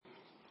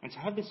and to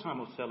have this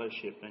time of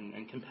fellowship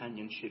and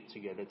companionship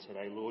together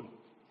today, Lord.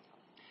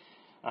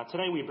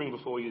 Today we bring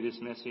before you this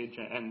message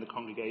and the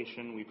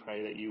congregation. We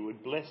pray that you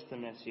would bless the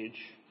message.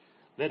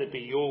 Let it be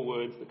your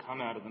words that come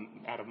out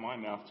of my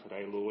mouth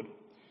today, Lord.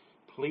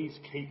 Please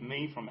keep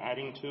me from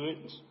adding to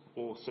it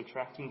or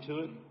subtracting to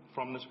it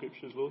from the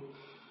scriptures, Lord.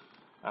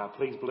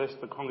 Please bless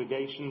the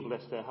congregation,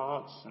 bless their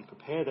hearts, and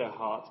prepare their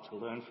hearts to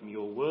learn from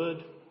your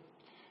word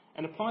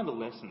and apply the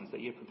lessons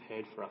that you've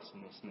prepared for us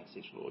in this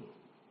message, Lord.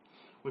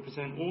 We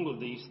present all of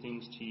these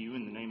things to you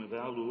in the name of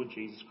our Lord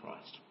Jesus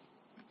Christ.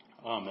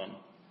 Amen.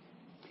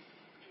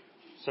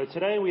 So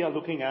today we are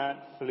looking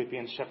at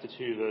Philippians chapter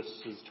 2,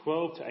 verses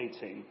 12 to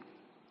 18.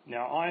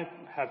 Now I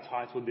have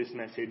titled this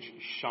message,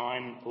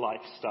 Shine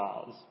Like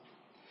Stars.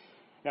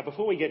 Now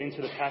before we get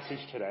into the passage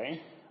today,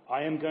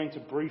 I am going to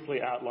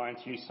briefly outline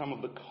to you some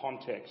of the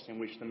context in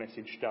which the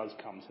message does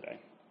come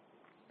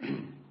today.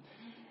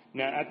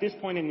 Now, at this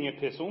point in the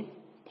epistle,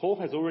 Paul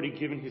has already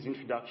given his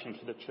introduction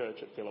to the church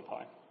at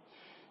Philippi,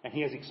 and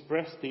he has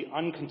expressed the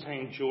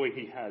uncontained joy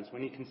he has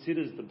when he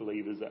considers the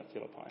believers at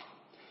Philippi.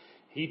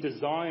 He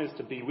desires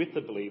to be with the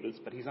believers,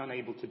 but he's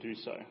unable to do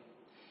so.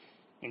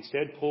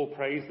 Instead, Paul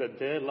prays that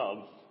their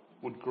love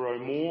would grow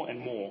more and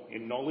more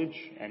in knowledge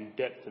and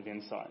depth of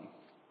insight.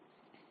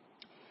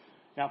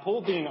 Now,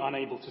 Paul, being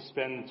unable to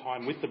spend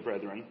time with the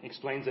brethren,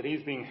 explains that he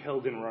is being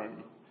held in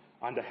Rome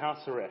under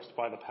house arrest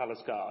by the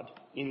palace guard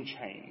in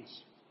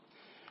chains.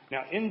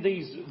 Now, in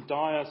these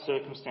dire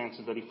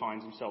circumstances that he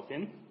finds himself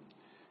in,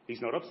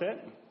 he's not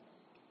upset,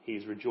 he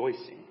is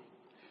rejoicing.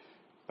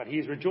 But he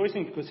is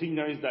rejoicing because he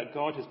knows that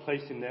God has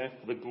placed him there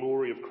for the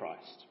glory of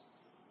Christ,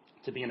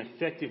 to be an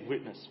effective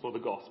witness for the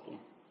gospel.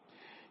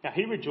 Now,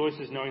 he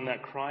rejoices knowing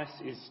that Christ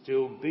is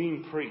still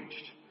being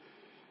preached,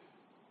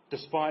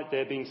 despite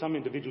there being some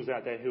individuals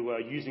out there who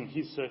are using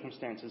his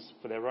circumstances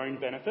for their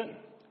own benefit.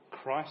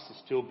 Christ is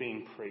still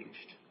being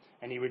preached,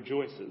 and he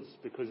rejoices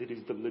because it is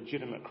the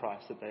legitimate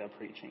Christ that they are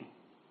preaching.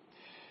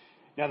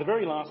 Now, the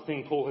very last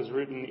thing Paul has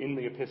written in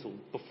the epistle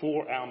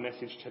before our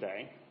message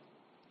today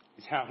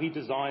is how he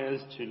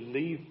desires to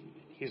leave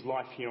his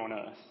life here on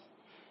earth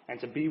and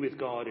to be with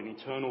God in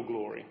eternal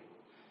glory.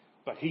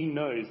 But he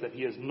knows that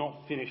he has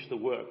not finished the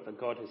work that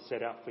God has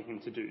set out for him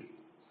to do.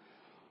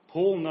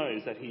 Paul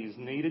knows that he is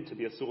needed to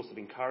be a source of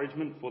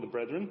encouragement for the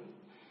brethren,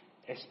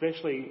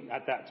 especially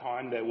at that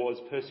time there was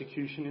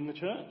persecution in the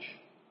church,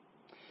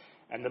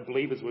 and the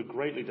believers were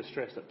greatly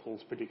distressed at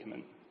Paul's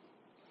predicament.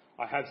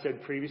 I have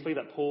said previously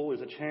that Paul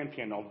is a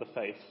champion of the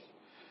faith,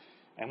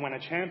 and when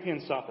a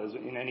champion suffers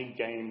in any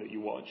game that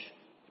you watch,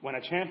 when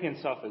a champion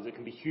suffers, it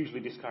can be hugely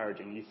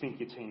discouraging. You think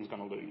your team's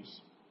going to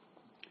lose.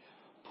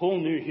 Paul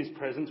knew his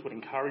presence would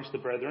encourage the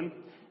brethren,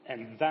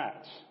 and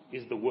that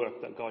is the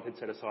work that God had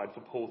set aside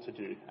for Paul to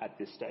do at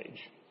this stage.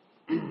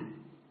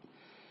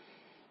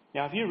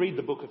 Now, if you read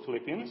the book of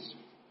Philippians,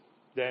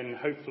 then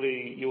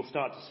hopefully you'll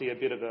start to see a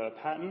bit of a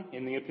pattern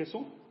in the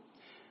epistle.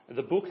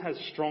 The book has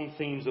strong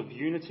themes of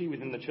unity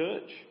within the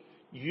church,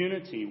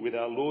 unity with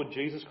our Lord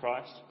Jesus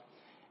Christ,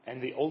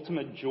 and the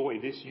ultimate joy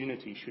this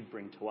unity should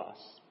bring to us.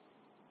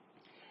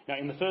 Now,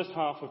 in the first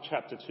half of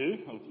chapter 2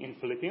 in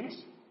Philippians,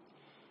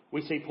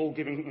 we see Paul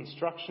giving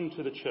instruction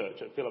to the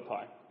church at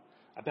Philippi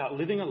about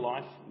living a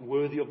life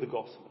worthy of the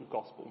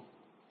gospel.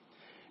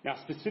 Now,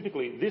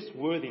 specifically, this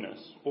worthiness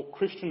or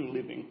Christian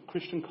living,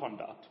 Christian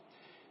conduct,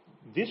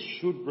 this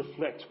should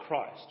reflect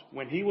Christ.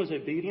 When he was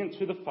obedient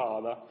to the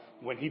Father,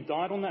 when he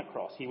died on that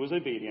cross, he was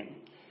obedient.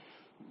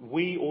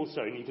 We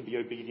also need to be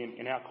obedient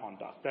in our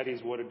conduct. That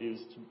is what it is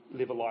to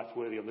live a life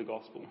worthy of the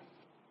gospel.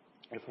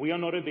 If we are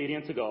not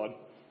obedient to God,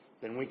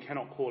 then we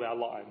cannot call our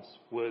lives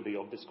worthy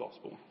of this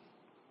gospel.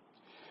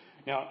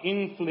 Now,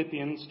 in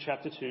Philippians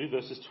chapter 2,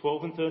 verses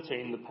 12 and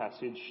 13, the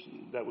passage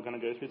that we're going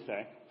to go through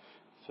today,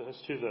 first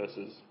two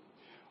verses,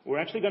 we're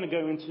actually going to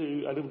go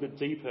into a little bit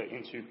deeper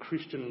into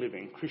Christian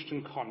living,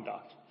 Christian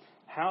conduct,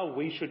 how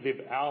we should live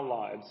our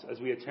lives as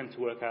we attempt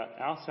to work out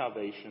our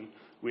salvation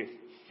with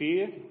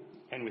fear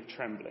and with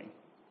trembling.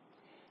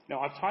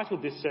 Now, I've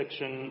titled this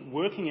section,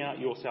 Working Out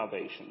Your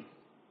Salvation.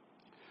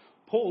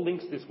 Paul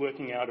links this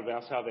working out of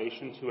our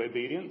salvation to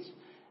obedience,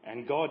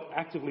 and God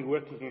actively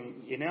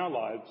working in our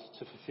lives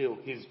to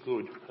fulfill his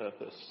good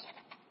purpose.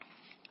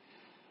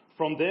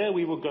 From there,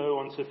 we will go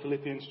on to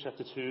Philippians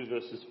chapter 2,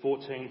 verses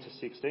 14 to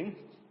 16.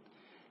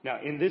 Now,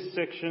 in this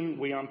section,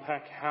 we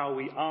unpack how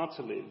we are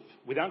to live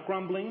without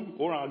grumbling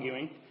or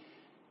arguing,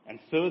 and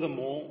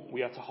furthermore,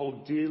 we are to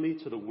hold dearly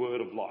to the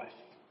word of life.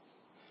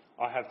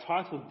 I have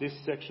titled this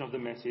section of the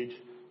message,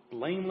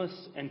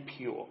 Blameless and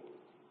Pure.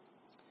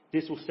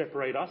 This will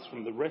separate us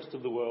from the rest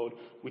of the world,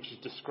 which is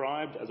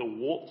described as a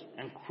warped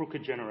and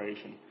crooked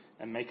generation,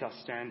 and make us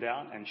stand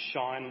out and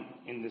shine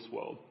in this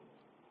world.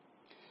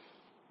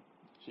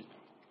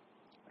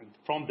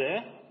 From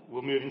there,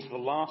 we'll move into the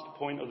last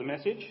point of the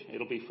message.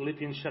 It'll be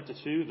Philippians chapter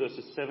 2,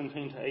 verses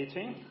 17 to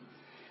 18.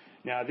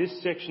 Now,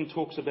 this section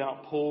talks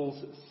about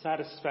Paul's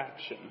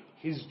satisfaction,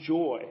 his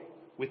joy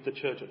with the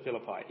church at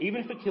Philippi.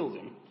 Even if it kills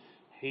him,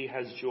 he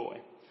has joy.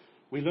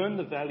 We learn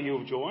the value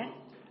of joy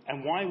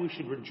and why we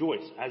should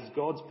rejoice as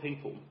God's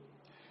people.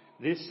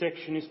 This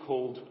section is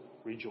called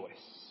Rejoice.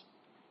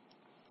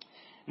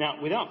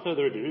 Now, without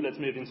further ado, let's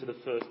move into the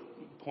first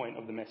point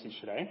of the message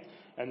today,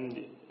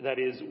 and that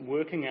is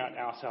working out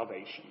our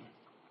salvation.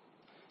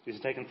 This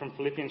is taken from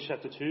Philippians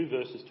chapter 2,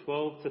 verses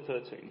 12 to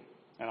 13,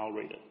 and I'll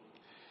read it.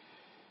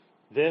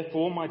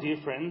 Therefore, my dear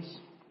friends,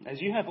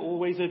 as you have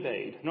always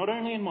obeyed, not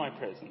only in my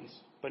presence,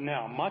 but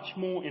now much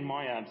more in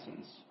my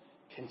absence,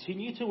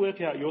 continue to work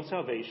out your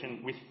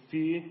salvation with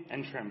fear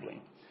and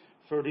trembling.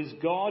 For it is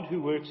God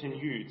who works in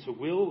you to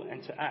will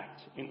and to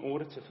act in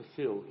order to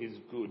fulfill his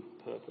good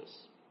purpose.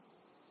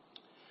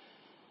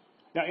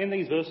 Now, in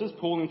these verses,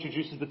 Paul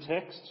introduces the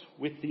text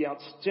with the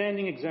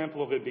outstanding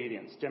example of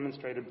obedience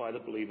demonstrated by the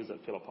believers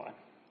at Philippi.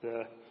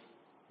 The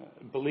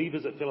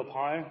believers at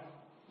Philippi,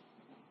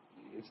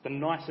 it's the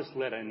nicest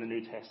letter in the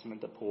New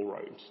Testament that Paul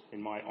wrote,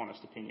 in my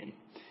honest opinion.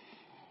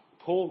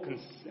 Paul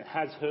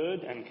has heard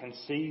and can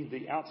see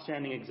the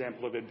outstanding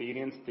example of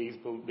obedience these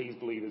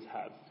believers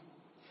have.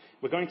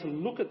 We're going to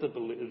look at the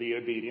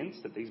obedience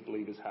that these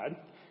believers had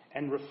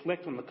and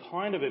reflect on the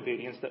kind of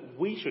obedience that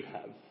we should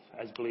have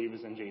as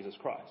believers in Jesus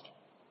Christ.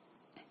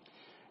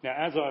 Now,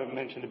 as I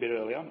mentioned a bit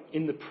earlier,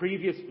 in the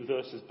previous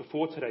verses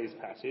before today's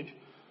passage,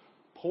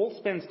 Paul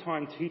spends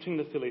time teaching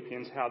the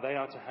Philippians how they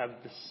are to have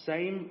the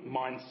same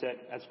mindset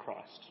as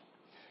Christ.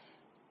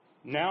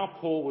 Now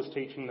Paul was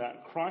teaching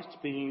that Christ,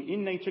 being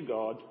in nature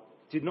God,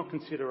 did not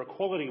consider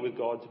equality with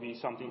God to be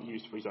something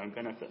used for his own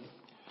benefit.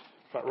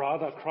 But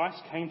rather,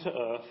 Christ came to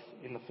earth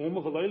in the form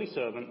of a lowly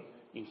servant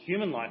in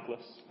human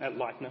likeness,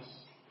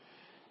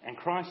 and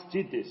Christ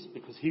did this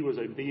because he was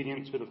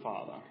obedient to the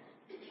Father.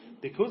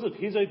 Because of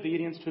his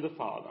obedience to the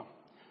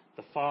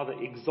Father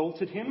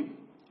exalted him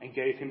and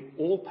gave him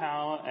all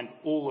power and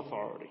all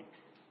authority.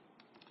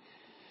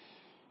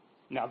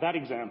 Now that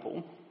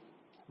example,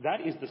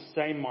 that is the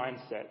same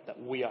mindset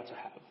that we are to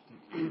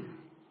have.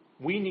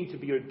 We need to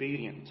be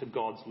obedient to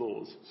God's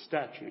laws,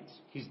 statutes,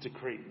 his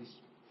decrees.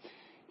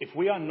 If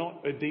we are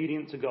not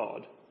obedient to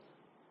God,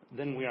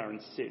 then we are in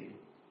sin.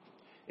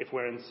 If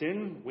we're in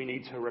sin, we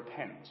need to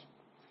repent.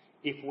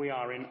 If we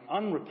are in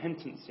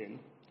unrepentant sin,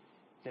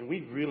 then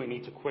we really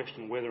need to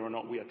question whether or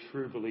not we are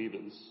true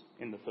believers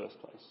in the first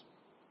place.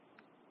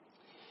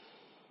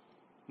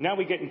 Now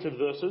we get into the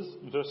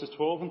verses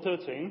 12 and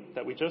 13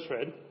 that we just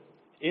read.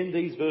 In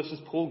these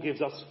verses, Paul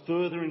gives us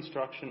further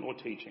instruction or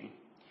teaching.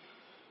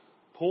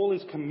 Paul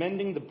is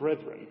commending the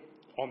brethren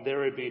on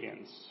their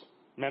obedience.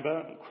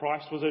 Remember,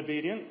 Christ was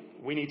obedient.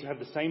 We need to have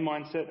the same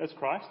mindset as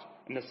Christ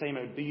and the same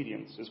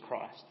obedience as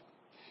Christ.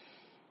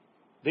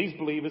 These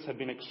believers have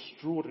been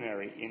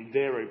extraordinary in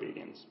their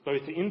obedience,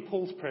 both in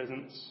Paul's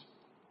presence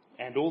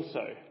and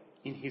also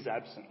in his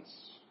absence.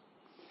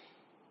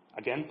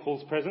 Again,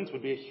 Paul's presence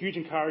would be a huge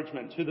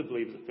encouragement to the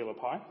believers at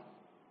Philippi,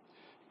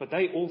 but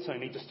they also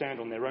need to stand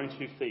on their own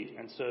 2 feet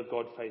and serve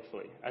God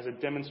faithfully as a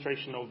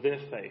demonstration of their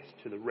faith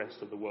to the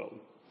rest of the world.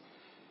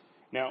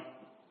 Now,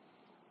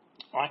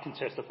 I can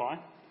testify,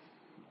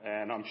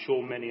 and I'm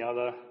sure many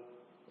other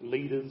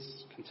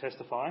leaders can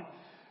testify,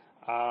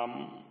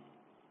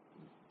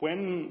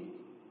 when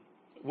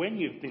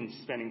you've been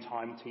spending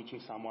time teaching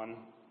someone,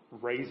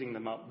 raising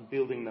them up,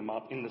 building them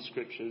up in the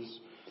scriptures,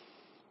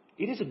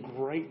 it is a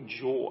great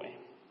joy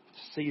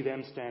to see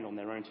them stand on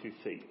their own 2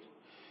 feet.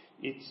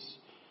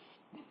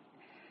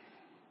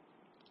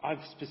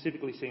 I've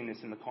specifically seen this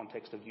in the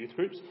context of youth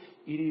groups.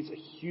 It is a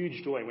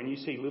huge joy when you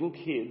see little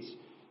kids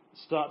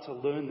start to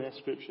learn their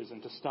scriptures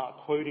and to start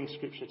quoting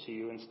scripture to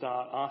you and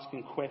start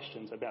asking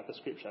questions about the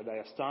scripture. They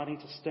are starting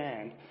to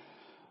stand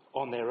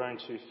on their own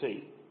 2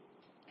 feet.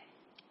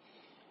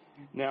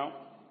 Now,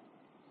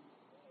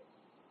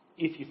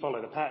 if you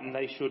follow the pattern,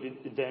 they should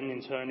then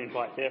in turn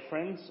invite their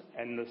friends,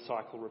 and the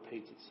cycle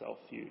repeats itself.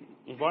 You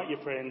invite your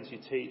friends, you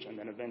teach, and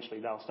then eventually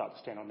they'll start to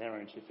stand on their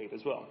own 2 feet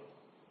as well.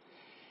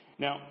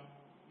 Now,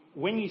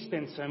 when you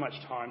spend so much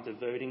time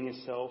devoting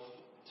yourself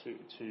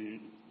to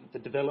the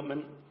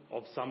development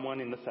of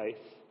someone in the faith,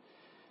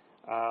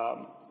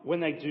 when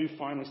they do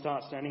finally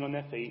start standing on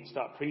their feet,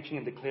 start preaching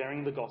and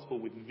declaring the gospel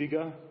with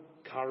vigour,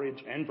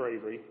 courage and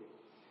bravery,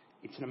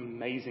 it's an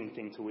amazing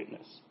thing to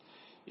witness.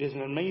 It is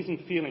an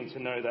amazing feeling to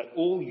know that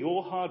all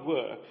your hard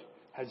work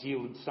has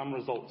yielded some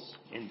results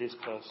in this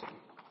person.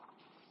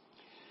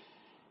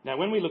 Now,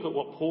 when we look at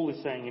what Paul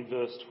is saying in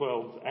verse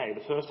 12a,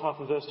 the first half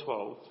of verse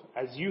 12,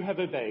 as you have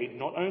obeyed,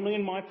 not only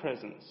in my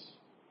presence,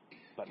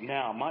 but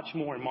now much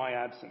more in my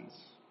absence,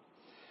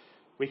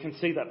 we can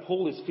see that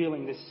Paul is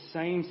feeling this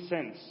same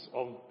sense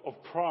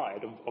of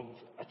pride, of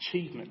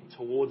achievement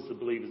towards the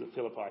believers at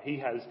Philippi. He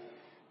has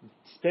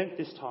spent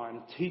this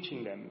time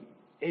teaching them,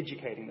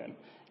 educating them,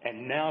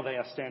 and now they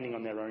are standing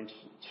on their own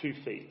 2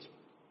 feet.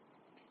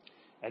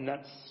 And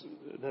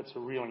that's a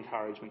real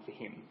encouragement for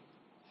him.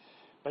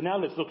 But now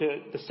let's look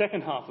at the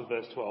second half of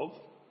verse 12.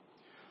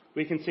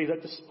 We can see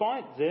that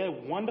despite their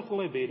wonderful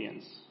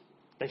obedience,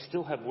 they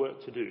still have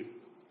work to do.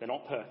 They're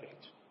not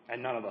perfect,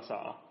 and none of us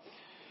are.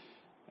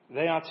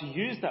 They are to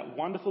use that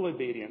wonderful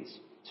obedience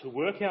to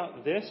work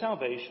out their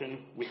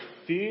salvation with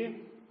fear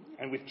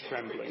and with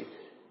trembling.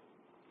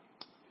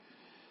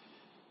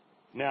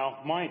 Now,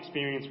 my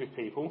experience with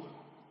people,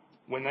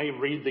 when they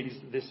read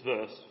this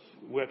verse,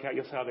 work out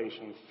your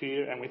salvation with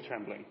fear and with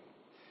trembling,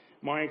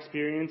 my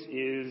experience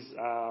is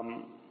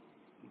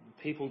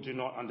people do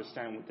not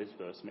understand what this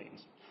verse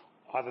means.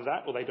 Either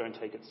that or they don't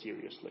take it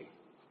seriously.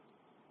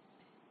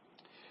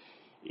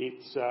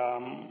 It's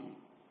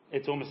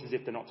almost as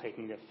if they're not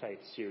taking their faith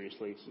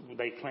seriously.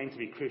 They claim to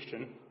be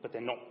Christian, but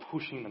they're not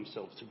pushing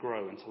themselves to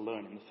grow and to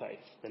learn in the faith.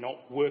 They're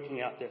not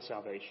working out their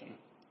salvation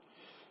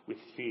with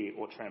fear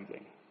or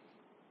trembling.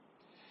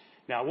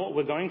 Now, what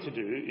we're going to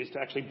do is to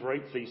actually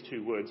break these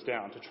two words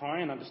down to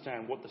try and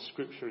understand what the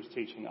Scripture is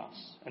teaching us.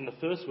 And the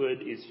first word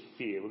is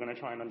fear. We're going to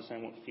try and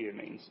understand what fear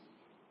means.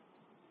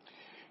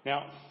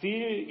 Now,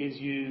 fear is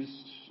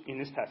used in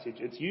this passage.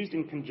 It's used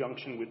in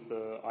conjunction with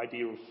the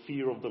idea of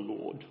fear of the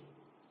Lord.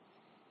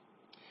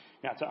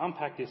 Now, to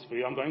unpack this for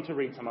you, I'm going to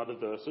read some other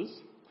verses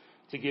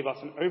to give us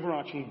an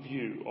overarching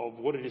view of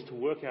what it is to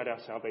work out our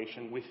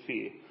salvation with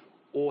fear,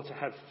 or to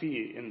have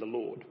fear in the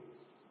Lord.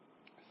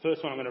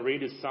 First one I'm going to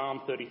read is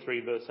Psalm 33,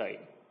 verse 8.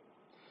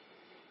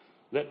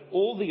 Let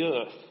all the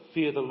earth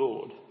fear the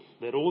Lord.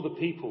 Let all the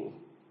people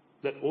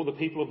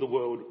of the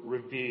world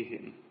revere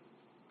him.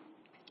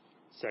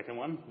 Second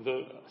one,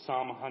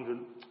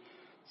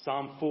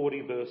 Psalm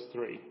 40, verse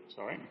 3.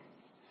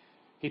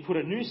 He put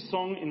a new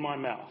song in my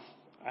mouth,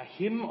 a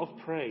hymn of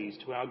praise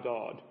to our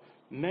God.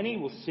 Many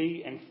will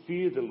see and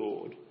fear the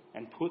Lord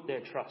and put their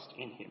trust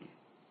in him.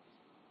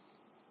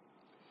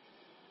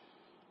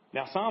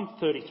 Now, Psalm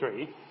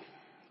 33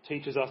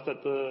 teaches us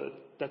that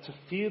to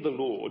fear the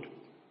Lord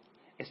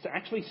is to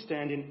actually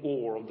stand in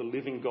awe of the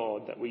living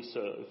God that we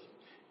serve.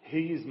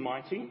 He is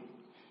mighty.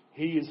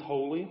 He is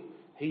holy.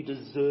 He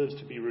deserves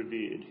to be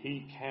revered.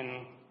 He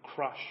can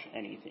crush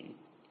anything.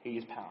 He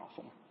is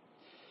powerful.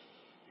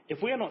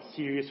 If we are not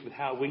serious with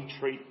how we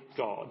treat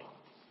God,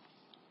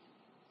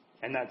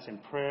 and that's in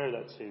prayer,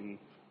 that's in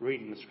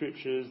reading the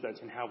Scriptures, that's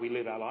in how we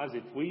live our lives,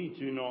 if we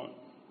do not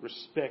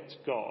respect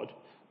God,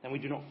 then we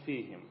do not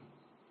fear him.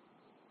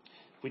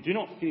 If we do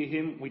not fear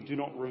him, we do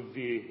not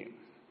revere him.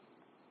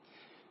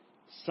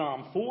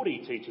 Psalm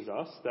 40 teaches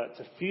us that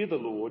to fear the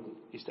Lord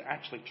is to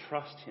actually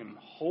trust him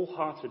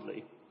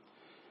wholeheartedly.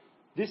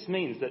 This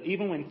means that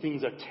even when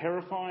things are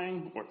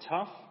terrifying or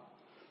tough,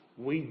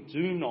 we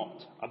do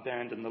not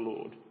abandon the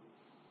Lord,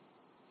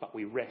 but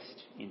we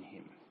rest in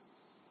him.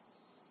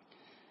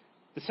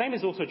 The same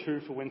is also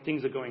true for when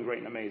things are going great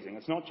and amazing.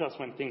 It's not just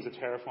when things are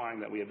terrifying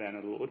that we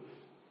abandon the Lord,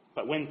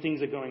 but when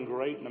things are going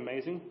great and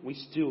amazing, we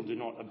still do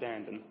not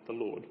abandon the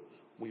Lord.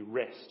 We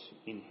rest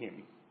in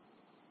him.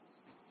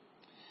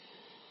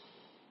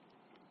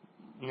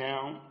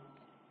 Now,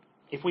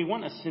 if we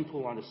want a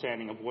simple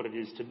understanding of what it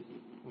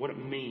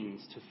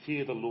means to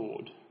fear the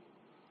Lord,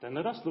 then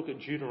let us look at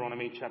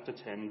Deuteronomy chapter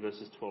 10,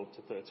 verses 12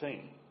 to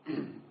 13.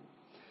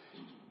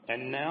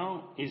 And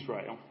now,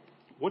 Israel,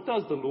 what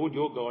does the Lord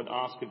your God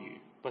ask of you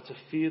but to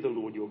fear the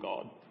Lord your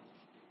God,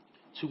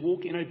 to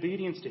walk in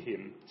obedience to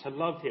him, to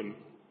love him,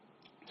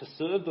 to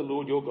serve the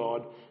Lord your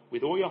God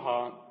with all your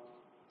heart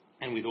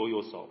and with all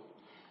your soul,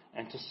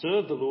 and to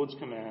serve the Lord's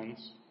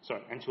commands,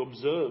 and to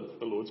observe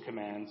the Lord's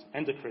commands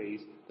and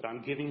decrees that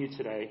I'm giving you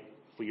today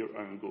for your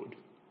own good.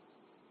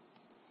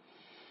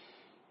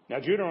 Now,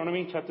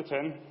 Deuteronomy chapter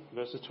 10,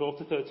 verses 12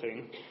 to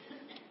 13,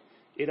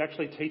 it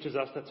actually teaches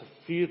us that to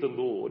fear the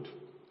Lord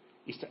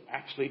is to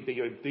actually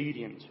be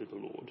obedient to the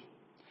Lord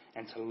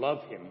and to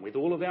love him with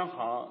all of our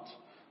heart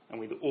and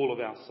with all of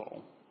our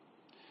soul.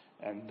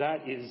 And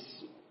that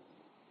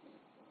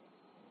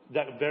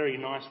very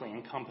nicely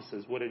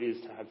encompasses what it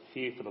is to have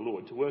fear for the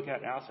Lord, to work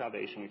out our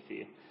salvation with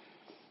fear.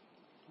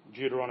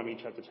 Deuteronomy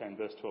chapter 10,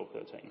 verse 12,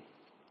 13.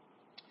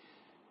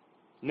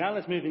 Now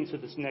let's move into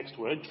this next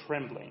word,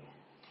 trembling.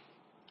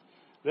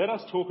 Let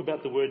us talk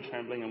about the word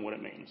trembling and what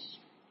it means.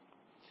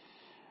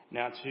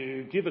 Now,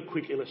 to give a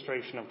quick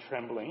illustration of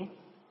trembling,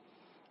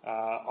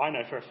 I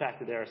know for a fact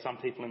that there are some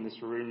people in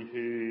this room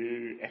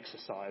who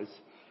exercise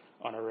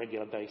on a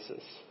regular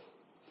basis.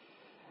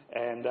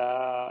 And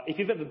if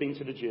you've ever been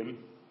to the gym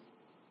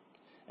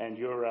and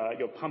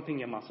you're pumping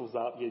your muscles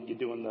up, you're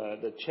doing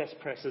the chest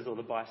presses or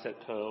the bicep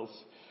curls,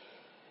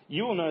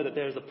 you will know that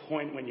there's a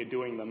point when you're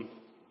doing them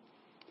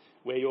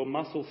where your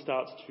muscle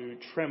starts to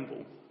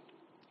tremble.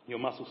 Your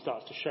muscle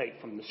starts to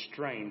shake from the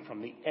strain,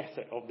 from the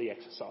effort of the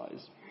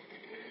exercise.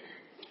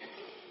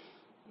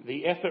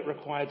 The effort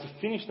required to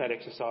finish that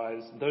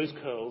exercise, those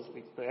curls,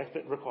 the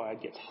effort required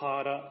gets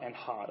harder and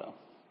harder.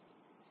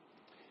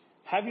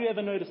 Have you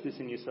ever noticed this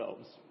in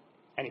yourselves?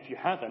 And if you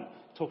haven't,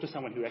 talk to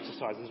someone who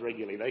exercises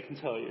regularly. They can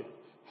tell you.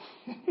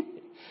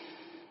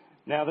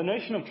 Now, the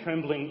notion of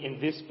trembling in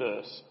this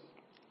verse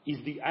is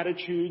the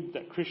attitude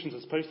that Christians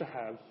are supposed to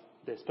have,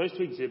 they're supposed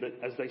to exhibit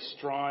as they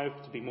strive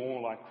to be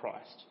more like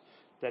Christ.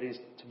 That is,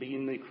 to be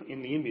in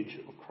the image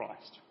of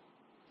Christ.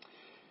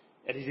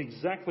 It is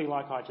exactly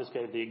like I just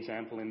gave the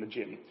example in the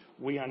gym.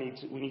 We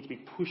need to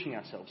be pushing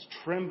ourselves,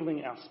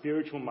 trembling our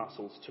spiritual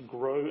muscles to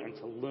grow and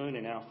to learn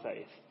in our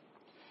faith.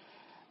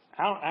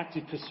 Our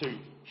active pursuit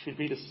should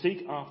be to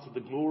seek after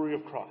the glory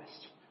of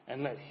Christ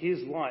and let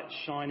his light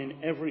shine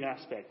in every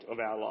aspect of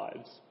our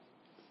lives.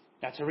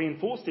 Now, to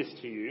reinforce this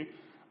to you,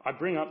 I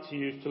bring up to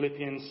you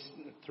Philippians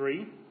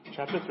 3,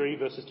 chapter 3,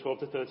 verses 12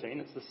 to 13.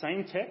 It's the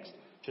same text,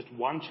 just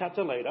one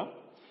chapter later.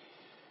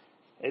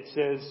 It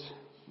says,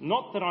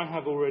 "Not that I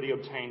have already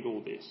obtained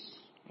all this,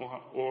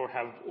 or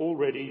have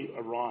already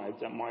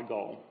arrived at my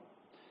goal,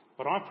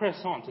 but I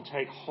press on to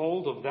take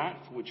hold of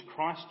that for which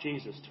Christ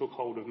Jesus took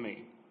hold of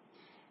me.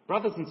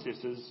 Brothers and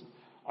sisters,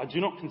 I do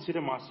not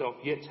consider myself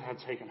yet to have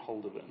taken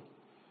hold of it.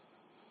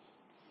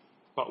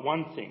 But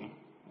one thing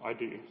I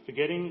do,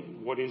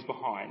 forgetting what is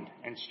behind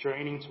and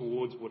straining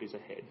towards what is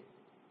ahead."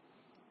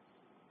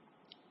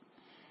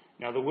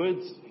 Now, the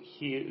words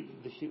here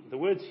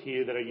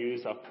that are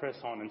used are press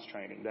on and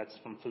straining. That's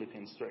from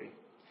Philippians 3.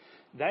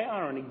 They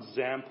are an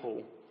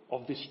example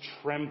of this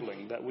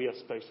trembling that we are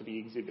supposed to be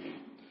exhibiting.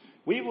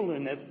 We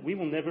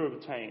will never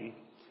obtain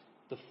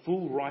the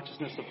full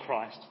righteousness of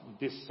Christ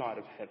this side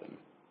of heaven.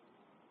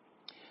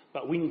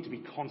 But we need to be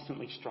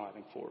constantly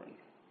striving for it.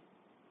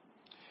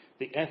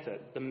 The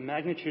effort, the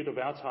magnitude of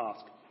our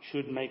task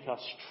should make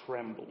us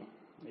tremble.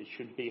 It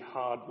should be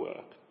hard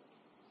work.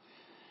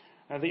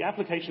 Now, the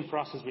application for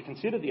us as we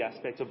consider the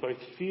aspect of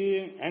both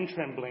fear and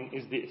trembling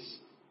is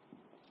this.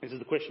 This is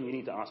the question you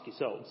need to ask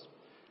yourselves.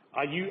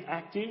 Are you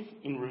active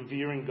in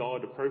revering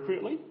God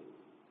appropriately?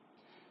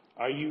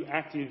 Are you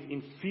active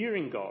in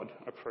fearing God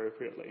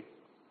appropriately?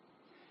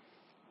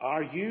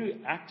 Are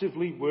you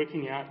actively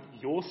working out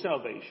your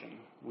salvation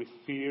with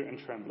fear and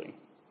trembling?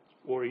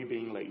 Or are you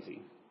being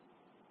lazy?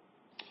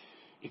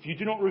 If you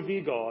do not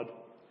revere God,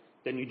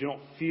 then you do not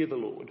fear the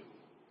Lord,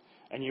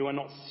 and you are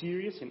not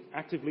serious in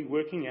actively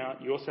working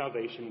out your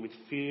salvation with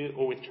fear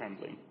or with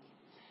trembling.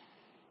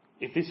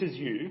 If this is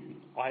you,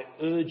 I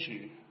urge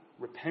you,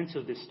 repent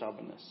of this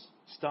stubbornness.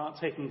 Start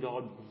taking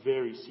God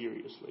very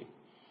seriously.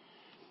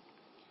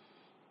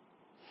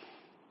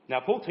 Now,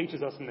 Paul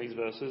teaches us in these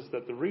verses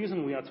that the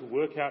reason we are to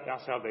work out our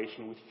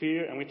salvation with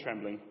fear and with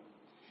trembling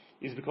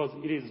is because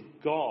it is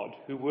God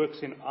who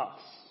works in us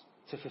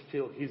to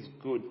fulfill his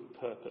good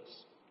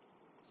purpose.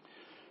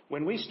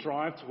 When we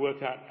strive to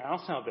work out our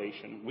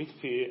salvation with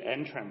fear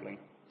and trembling,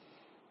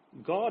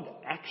 God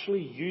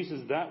actually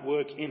uses that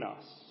work in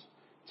us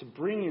to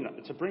bring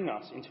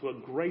us into a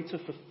greater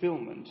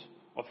fulfillment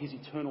of his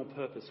eternal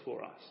purpose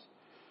for us.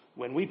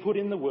 When we put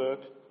in the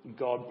work,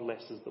 God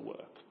blesses the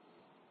work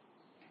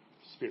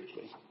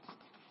spiritually.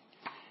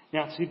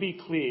 Now, to be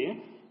clear,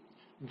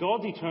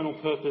 God's eternal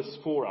purpose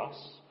for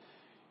us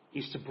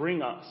is to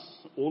bring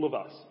us, all of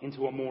us,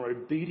 into a more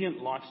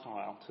obedient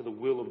lifestyle to the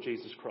will of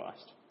Jesus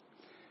Christ.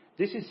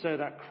 This is so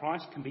that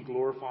Christ can be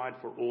glorified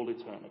for all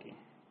eternity.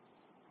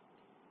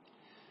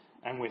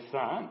 And with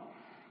that,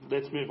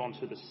 let's move on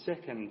to the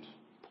second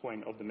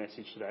point of the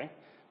message today,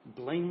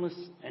 blameless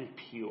and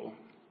pure.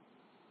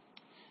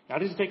 Now,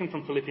 this is taken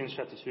from Philippians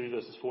chapter 2,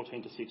 verses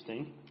 14 to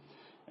 16,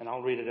 and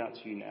I'll read it out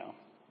to you now.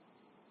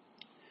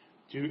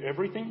 "Do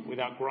everything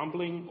without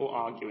grumbling or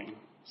arguing,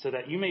 so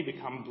that you may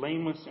become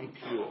blameless and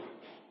pure,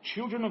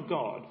 children of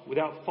God,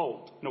 without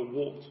fault in a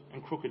warped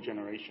and crooked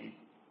generation.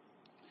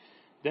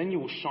 Then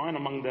you will shine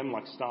among them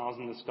like stars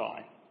in the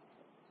sky,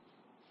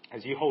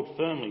 as you hold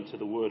firmly to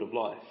the word of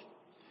life.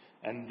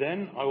 And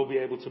then I will be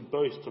able to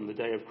boast on the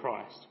day of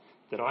Christ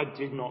that I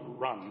did not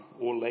run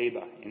or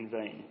labour in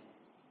vain."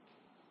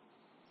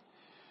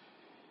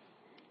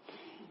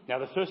 Now,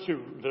 the first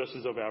two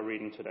verses of our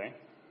reading today,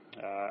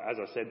 as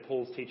I said,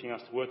 Paul's teaching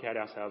us to work out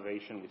our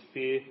salvation with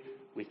fear,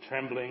 with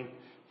trembling,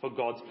 for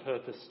God's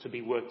purpose to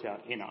be worked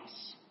out in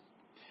us.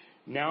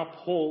 Now,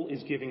 Paul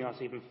is giving us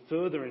even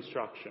further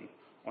instruction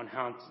on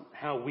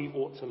how we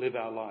ought to live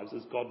our lives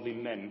as godly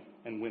men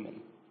and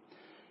women.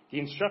 The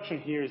instruction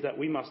here is that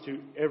we must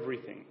do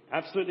everything,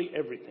 absolutely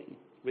everything,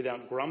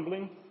 without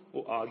grumbling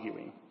or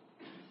arguing.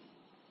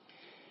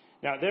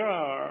 Now, there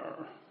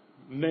are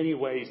many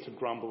ways to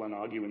grumble and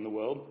argue in the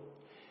world.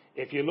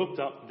 If you looked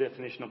up the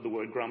definition of the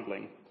word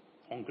grumbling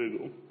on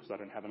Google, because I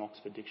don't have an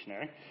Oxford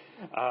dictionary,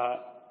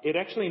 it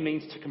actually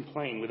means to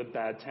complain with a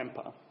bad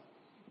temper.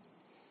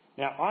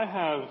 Now, I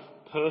have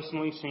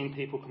personally seen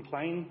people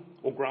complain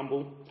or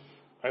grumble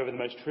over the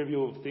most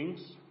trivial of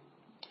things.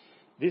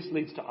 This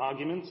leads to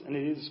arguments, and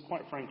it is,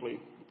 quite frankly,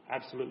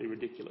 absolutely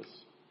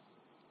ridiculous.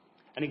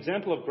 An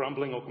example of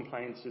grumbling or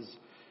complaints is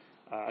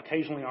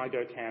occasionally I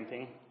go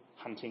camping,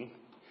 hunting,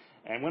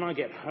 and when I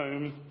get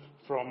home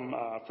from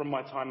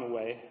my time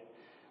away,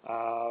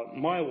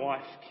 my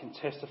wife can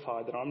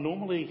testify that I'm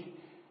normally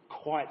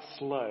quite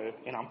slow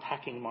in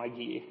unpacking my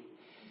gear.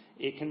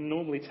 It can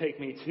normally take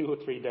me 2 or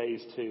 3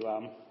 days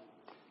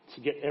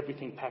to get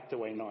everything packed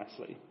away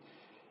nicely.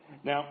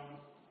 Now,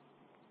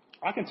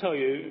 I can tell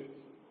you,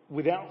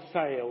 without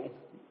fail,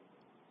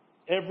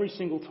 every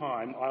single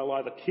time I'll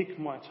either kick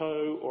my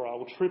toe or I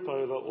will trip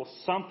over or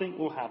something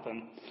will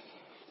happen.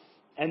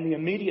 And the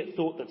immediate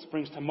thought that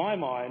springs to my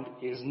mind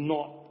is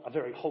not a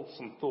very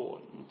wholesome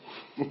thought.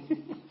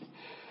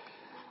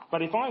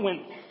 But if I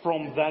went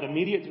from that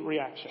immediate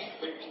reaction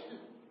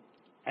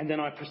and then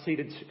I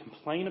proceeded to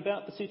complain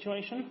about the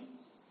situation,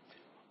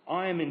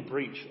 I am in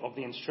breach of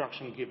the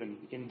instruction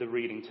given in the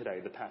reading today,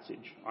 the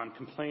passage. I'm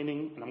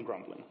complaining and I'm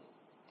grumbling.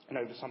 and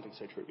over something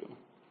so trivial.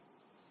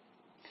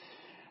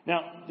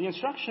 Now, the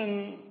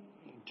instruction,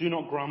 do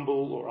not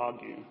grumble or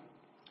argue,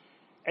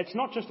 it's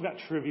not just about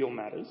trivial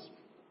matters,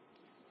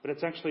 but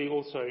it's actually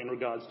also in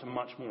regards to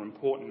much more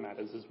important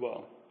matters as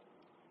well.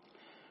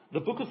 The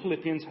book of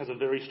Philippians has a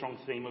very strong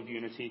theme of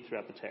unity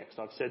throughout the text.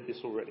 I've said this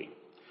already.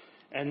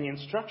 And the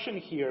instruction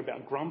here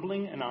about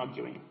grumbling and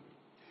arguing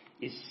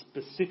is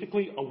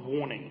specifically a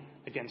warning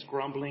against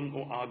grumbling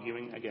or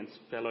arguing against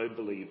fellow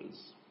believers.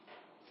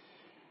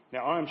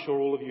 Now, I am sure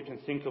all of you can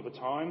think of a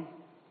time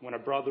when a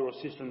brother or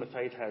sister in the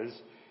faith has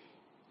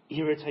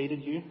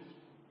irritated you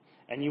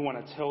and you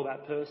want to tell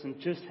that person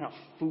just how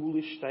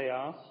foolish they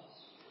are.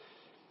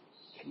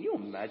 Can you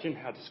imagine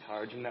how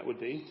discouraging that would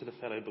be to the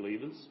fellow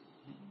believers,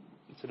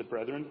 to the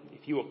brethren,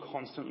 if you were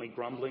constantly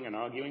grumbling and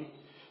arguing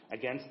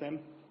against them?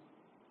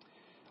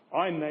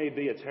 I may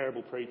be a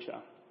terrible preacher,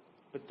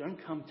 but don't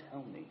come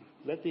tell me.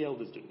 Let the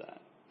elders do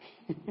that.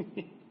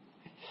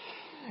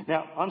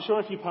 Now, I'm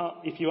sure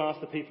if you ask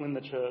the people in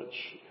the church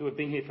who have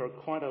been here for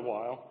quite a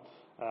while,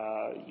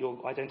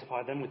 you'll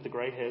identify them with the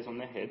grey hairs on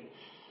their head.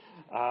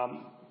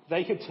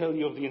 They could tell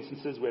you of the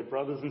instances where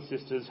brothers and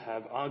sisters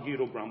have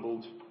argued or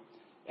grumbled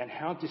and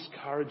how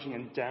discouraging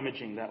and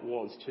damaging that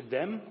was to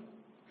them,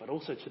 but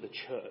also to the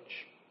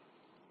church.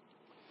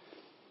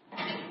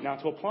 Now,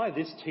 to apply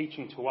this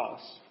teaching to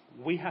us,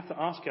 we have to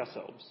ask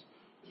ourselves,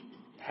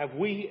 have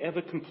we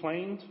ever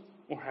complained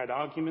or had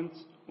arguments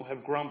or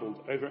have grumbled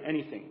over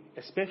anything,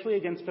 especially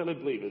against fellow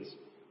believers?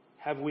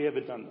 Have we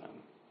ever done that?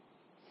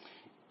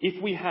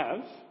 If we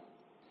have,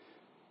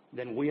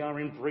 then we are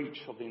in breach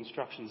of the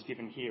instructions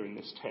given here in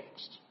this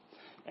text,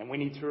 and we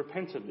need to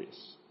repent of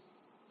this.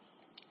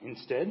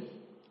 Instead,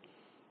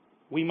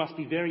 we must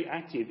be very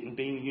active in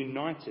being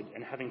united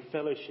and having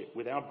fellowship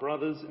with our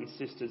brothers and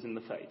sisters in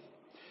the faith.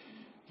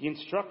 The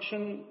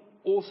instruction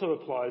also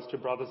applies to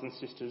brothers and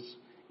sisters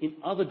in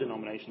other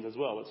denominations as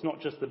well. It's not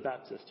just the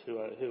Baptists who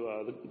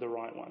are the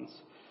right ones,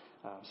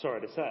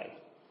 sorry to say.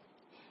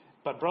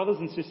 But brothers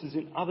and sisters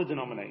in other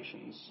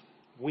denominations,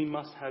 we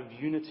must have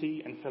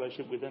unity and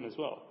fellowship with them as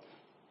well.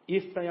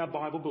 If they are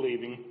Bible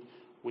believing,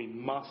 we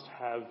must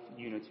have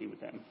unity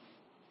with them.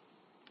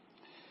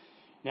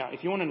 Now,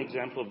 if you want an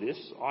example of this,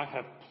 I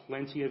have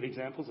plenty of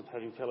examples of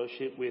having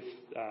fellowship with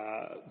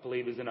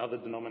believers in other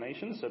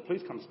denominations, so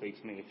please come speak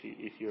to me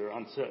if you're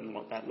uncertain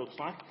what that looks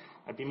like.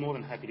 I'd be more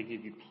than happy to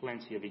give you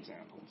plenty of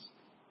examples.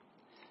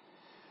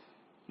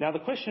 Now, the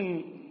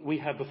question we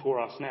have before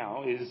us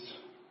now is,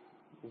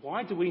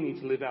 why do we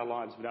need to live our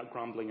lives without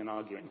grumbling and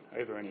arguing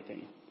over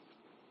anything?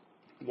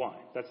 Why?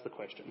 That's the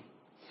question.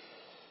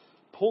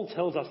 Paul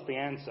tells us the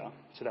answer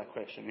to that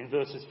question in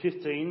verses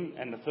 15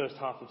 and the first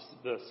half of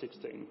verse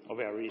 16 of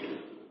our reading.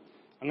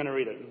 I'm going to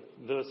read it.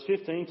 Verse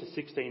 15 to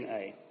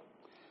 16a.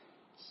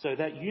 So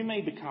that you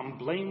may become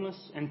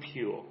blameless and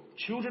pure,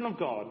 children of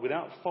God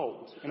without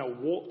fault in a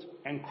warped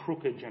and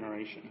crooked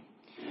generation.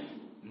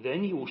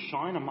 Then you will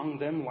shine among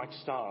them like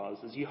stars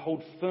as you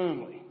hold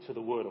firmly to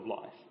the word of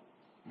life.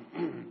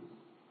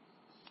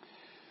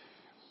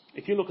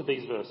 If you look at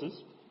these verses,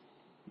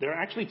 there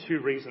are actually two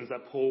reasons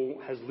that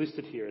Paul has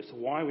listed here as to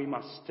why we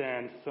must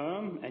stand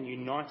firm and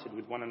united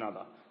with one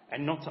another,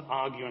 and not to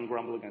argue and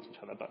grumble against each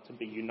other, but to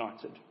be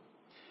united.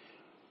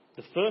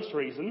 The first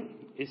reason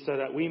is so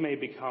that we may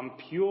become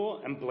pure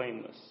and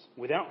blameless,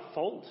 without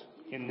fault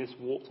in this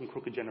warped and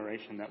crooked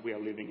generation that we are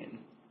living in.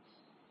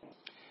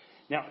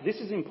 Now, this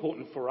is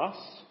important for us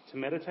to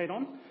meditate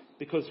on,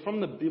 because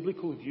from the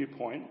biblical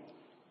viewpoint,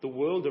 the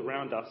world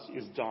around us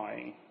is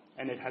dying,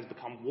 and it has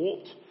become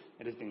warped,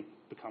 it has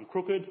become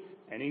crooked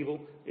and evil,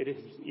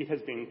 it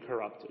has been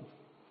corrupted.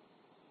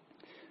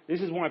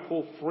 This is why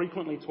Paul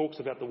frequently talks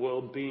about the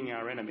world being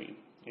our enemy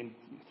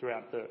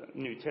throughout the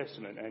New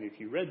Testament, and if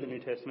you read the New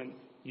Testament,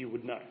 you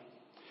would know.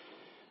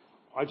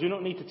 I do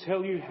not need to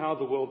tell you how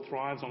the world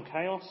thrives on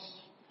chaos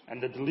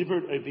and the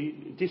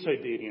deliberate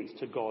disobedience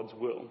to God's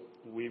will.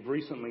 We've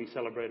recently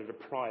celebrated a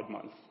Pride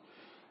Month.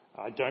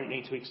 I don't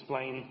need to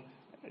explain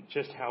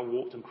just how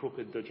warped and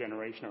crooked the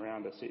generation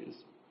around us is.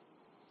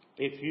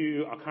 If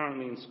you are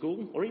currently in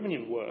school or even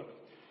in work,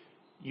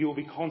 you will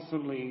be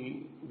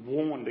constantly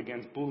warned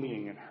against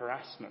bullying and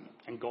harassment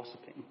and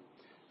gossiping.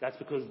 That's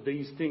because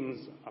these things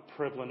are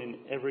prevalent in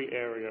every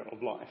area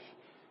of life.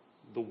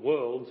 The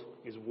world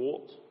is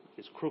warped,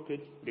 it is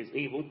crooked, it is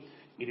evil,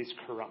 it is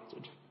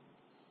corrupted.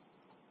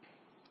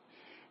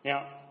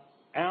 Now,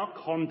 our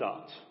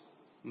conduct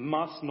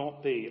must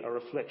not be a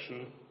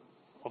reflection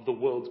of the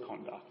world's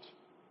conduct.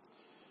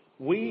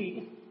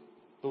 We,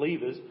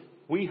 believers,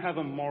 we have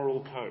a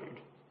moral code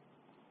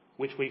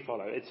which we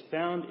follow. It's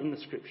found in the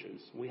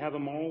Scriptures. We have a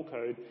moral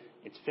code.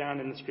 It's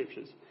found in the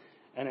Scriptures.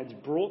 And it's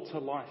brought to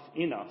life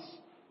in us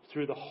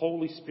through the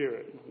Holy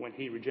Spirit when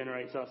He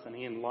regenerates us and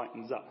He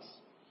enlightens us.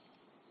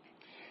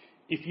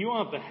 If you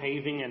are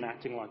behaving and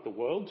acting like the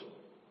world,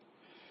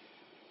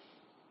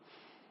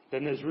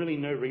 then there's really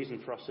no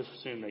reason for us to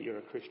assume that you're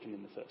a Christian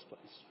in the first place.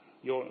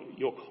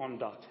 Your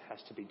conduct has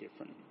to be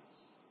different.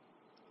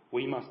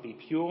 We must be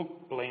pure,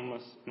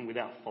 blameless, and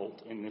without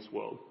fault in this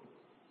world.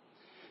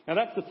 Now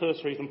that's the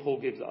first reason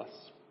Paul gives us.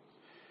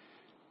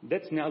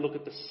 Let's now look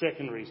at the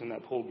second reason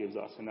that Paul gives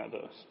us in that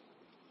verse.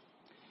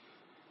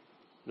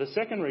 The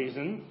second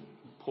reason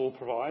Paul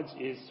provides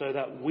is so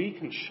that we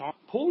can shine.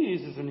 Paul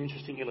uses an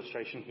interesting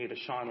illustration here to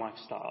shine like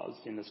stars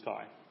in the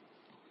sky.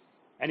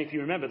 And if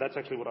you remember, that's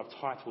actually what I've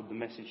titled the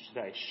message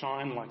today,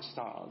 Shine Like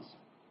Stars.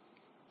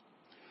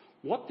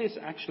 What this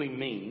actually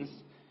means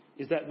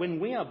is that when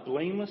we are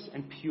blameless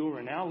and pure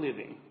in our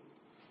living,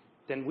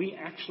 then we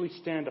actually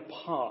stand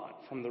apart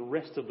from the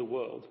rest of the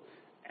world.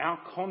 Our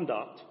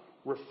conduct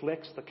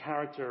reflects the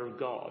character of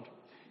God.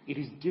 It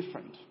is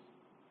different.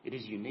 It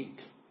is unique.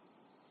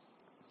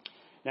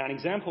 Now, an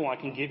example I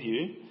can give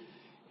you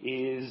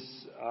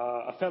is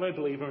a fellow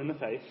believer in the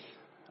faith.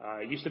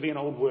 Used to be an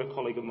old work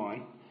colleague of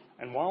mine.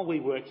 And while we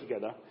worked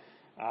together,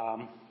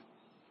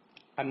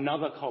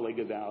 another colleague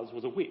of ours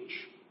was a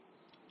witch.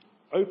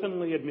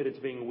 Openly admitted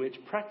to being a witch,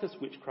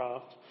 practiced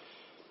witchcraft,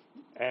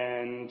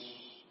 and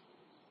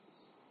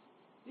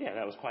yeah,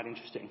 that was quite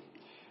interesting.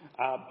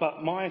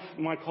 But my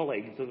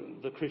colleague,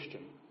 the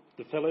Christian,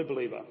 the fellow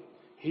believer,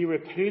 he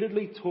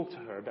repeatedly talked to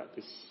her about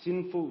this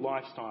sinful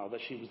lifestyle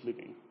that she was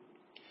living.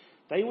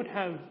 They would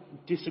have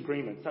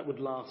disagreements that would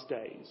last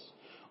days.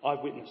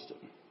 I've witnessed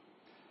it.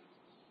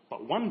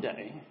 But one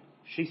day,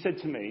 she said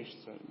to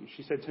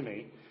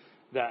me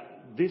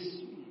that this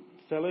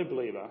fellow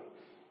believer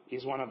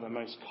is one of the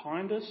most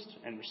kindest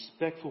and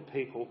respectful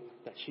people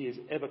that she has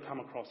ever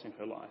come across in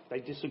her life. They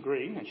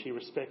disagree, and she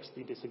respects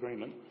the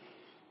disagreement.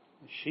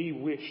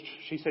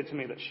 She said to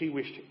me that she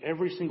wished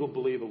every single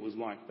believer was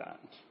like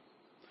that.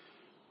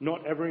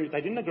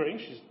 They didn't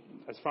agree.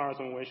 As far as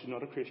I'm aware, she's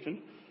not a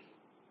Christian.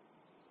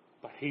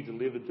 But he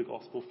delivered the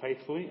gospel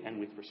faithfully and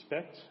with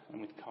respect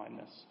and with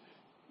kindness.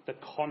 The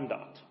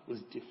conduct was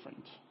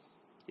different.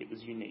 It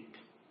was unique.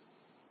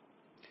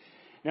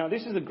 Now,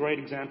 this is a great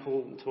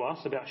example to us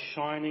about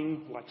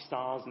shining like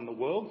stars in the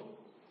world.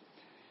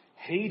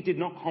 He did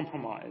not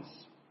compromise,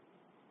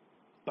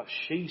 but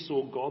she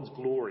saw God's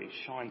glory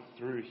shine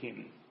through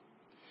him.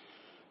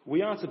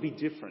 We are to be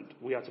different.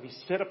 We are to be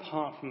set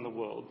apart from the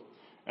world.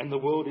 And the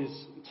world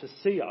is to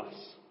see us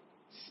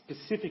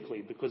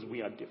specifically because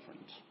we are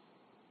different.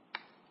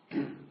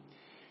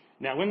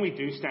 Now, when we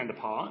do stand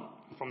apart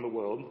from the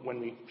world, when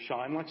we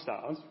shine like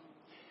stars,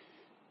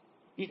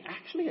 it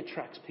actually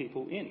attracts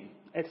people in.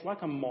 It's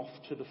like a moth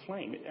to the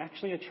flame. It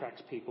actually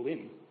attracts people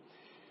in.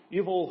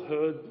 You've all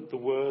heard the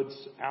words,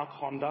 our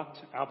conduct,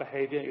 our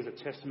behaviour is a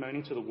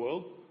testimony to the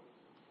world.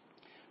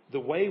 The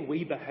way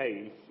we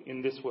behave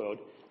in this world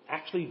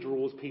actually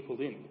draws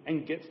people in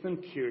and gets them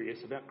curious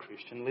about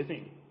Christian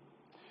living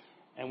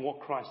and what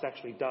Christ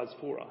actually does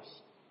for us.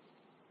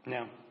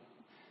 Now,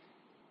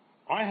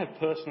 I have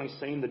personally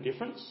seen the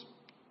difference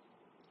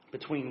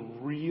between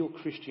real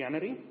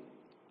Christianity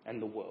and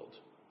the world.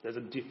 There's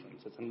a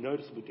difference. It's a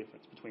noticeable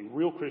difference between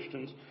real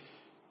Christians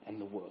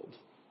and the world.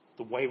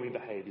 The way we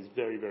behave is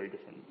very, very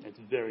different. It's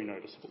very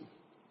noticeable.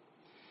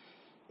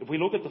 If we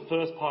look at the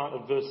first part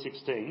of verse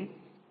 16,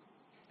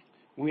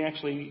 we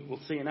actually will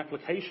see an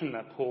application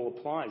that Paul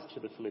applies to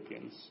the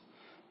Philippians.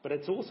 But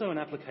it's also an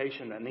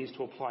application that needs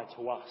to apply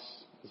to us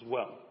as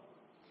well.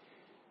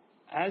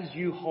 As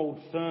you hold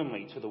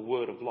firmly to the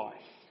word of life.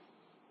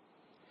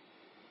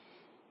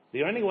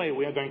 The only way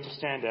we are going to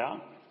stand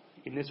out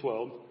in this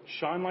world,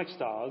 shine like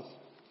stars,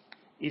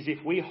 is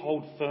if we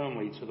hold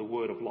firmly to the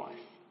word of life.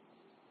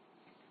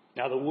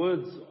 Now, the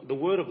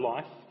word of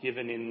life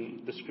given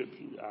in the scripture,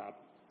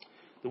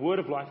 the word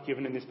of life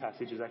given in this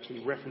passage is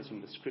actually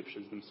referencing the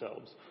scriptures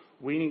themselves.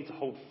 We need to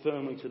hold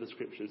firmly to the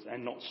scriptures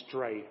and not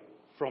stray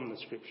from the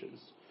scriptures.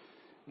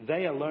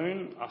 They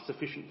alone are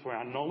sufficient for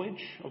our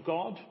knowledge of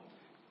God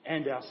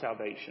and our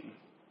salvation.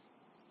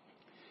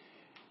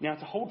 Now,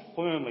 to hold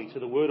firmly to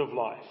the word of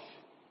life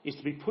is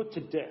to put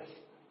to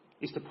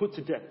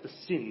death the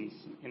sins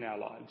in our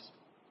lives.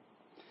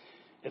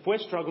 If we're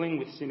struggling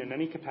with sin in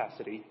any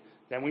capacity,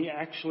 then we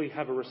actually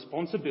have a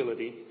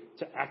responsibility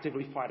to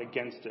actively fight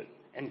against it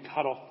and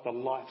cut off the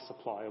life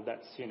supply of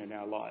that sin in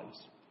our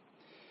lives.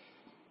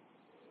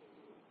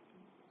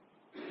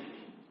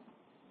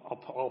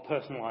 I'll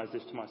personalise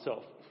this to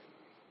myself.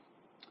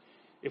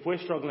 If we're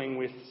struggling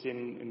with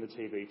sin in the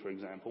TV, for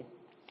example,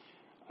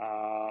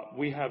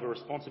 we have a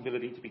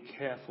responsibility to be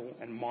careful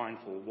and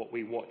mindful what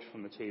we watch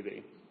from the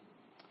TV.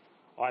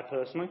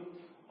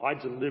 I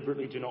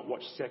deliberately do not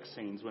watch sex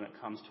scenes when it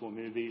comes to a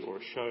movie or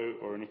a show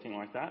or anything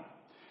like that.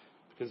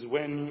 Because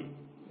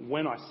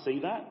when I see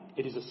that,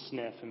 it is a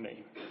snare for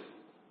me.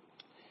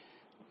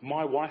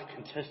 My wife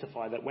can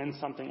testify that when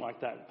something like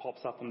that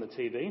pops up on the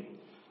TV,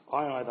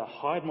 I either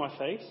hide my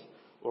face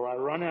or I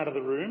run out of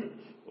the room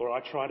or I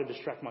try to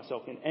distract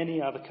myself in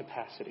any other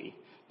capacity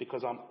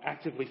because I'm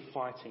actively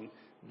fighting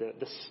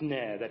the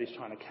snare that is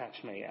trying to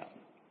catch me out.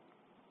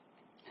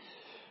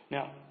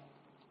 Now,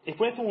 if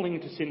we're falling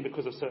into sin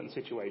because of certain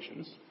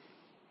situations,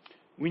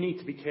 we need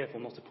to be careful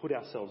not to put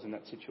ourselves in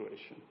that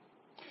situation.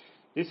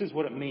 This is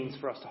what it means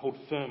for us to hold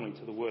firmly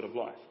to the word of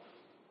life.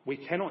 We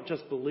cannot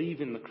just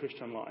believe in the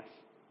Christian life.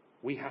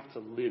 We have to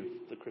live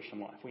the Christian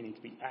life. We need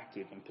to be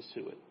active and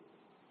pursue it.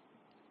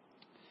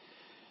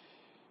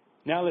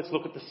 Now let's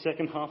look at the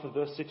second half of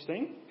verse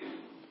 16,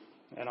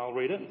 and I'll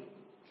read it.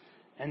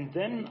 And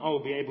then I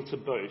will be able to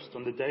boast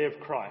on the day of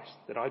Christ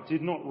that I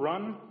did not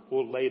run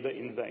or labour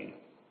in vain.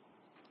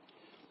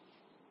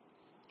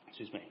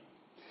 Excuse me.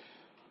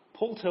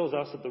 Paul tells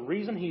us that the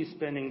reason he is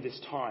spending this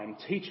time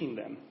teaching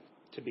them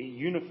to be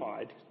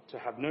unified, to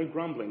have no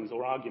grumblings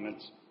or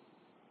arguments,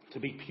 to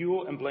be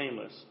pure and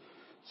blameless,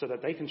 so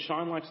that they can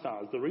shine like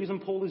stars. The reason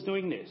Paul is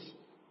doing this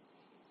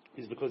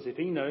is because if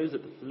he knows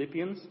that the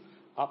Philippians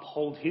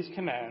uphold his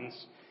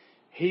commands,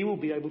 he will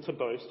be able to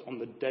boast on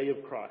the day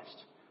of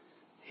Christ.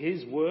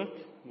 His work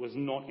was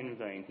not in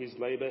vain. His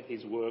labour,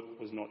 his work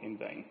was not in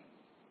vain.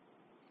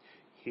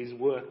 His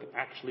work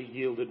actually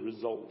yielded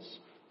results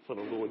for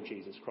the Lord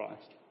Jesus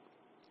Christ.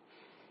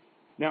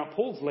 Now,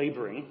 Paul's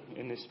labouring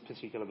in this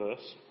particular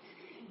verse,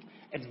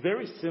 it's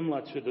very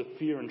similar to the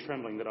fear and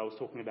trembling that I was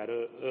talking about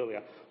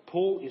earlier.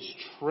 Paul is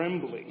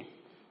trembling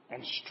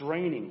and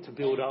straining to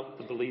build up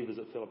the believers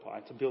at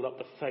Philippi, to build up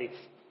the faith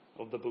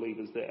of the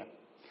believers there.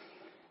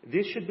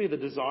 This should be the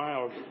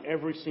desire of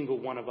every single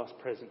one of us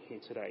present here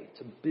today,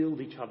 to build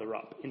each other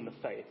up in the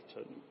faith,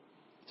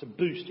 to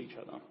boost each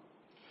other.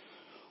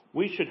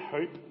 We should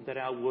hope that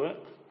our work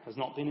has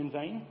not been in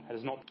vain,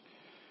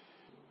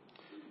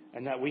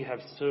 and that we have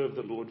served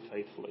the Lord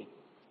faithfully.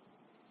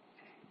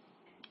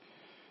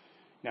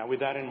 Now,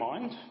 with that in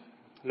mind,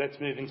 let's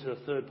move into the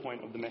third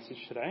point of the message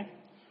today,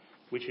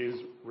 which is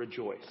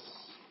rejoice.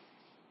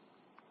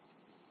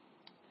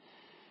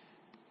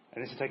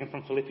 And this is taken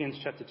from Philippians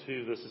chapter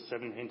 2, verses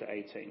 17 to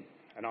 18,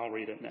 and I'll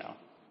read it now.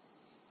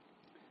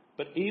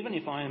 But even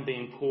if I am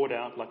being poured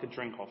out like a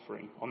drink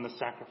offering on the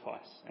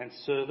sacrifice and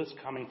service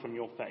coming from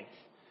your faith,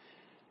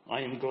 I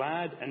am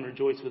glad and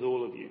rejoice with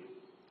all of you.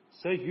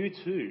 So you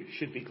too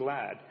should be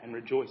glad and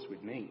rejoice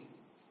with me.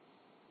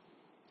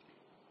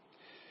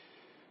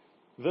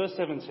 Verse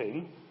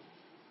 17,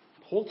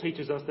 Paul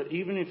teaches us that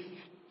even if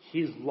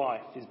his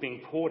life is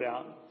being poured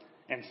out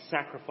and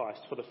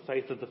sacrificed for the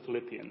faith of the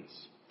Philippians,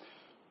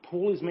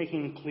 Paul is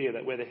making clear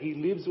that whether he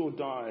lives or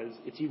dies,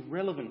 it's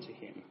irrelevant to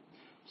him,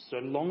 so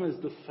long as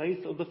the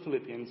faith of the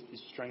Philippians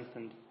is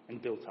strengthened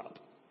and built up.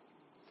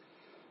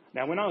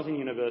 Now, when I was in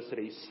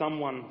university,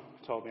 someone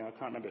told me, I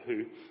can't remember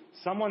who,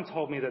 someone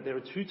told me that there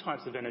are two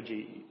types of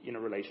energy in a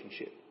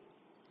relationship.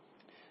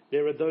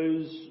 There are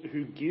those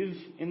who give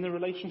in the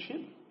relationship,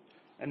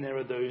 and there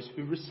are those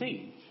who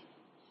receive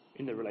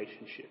in the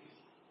relationship.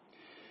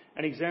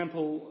 An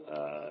example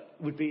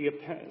would be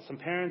some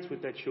parents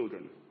with their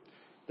children.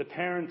 The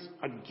parents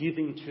are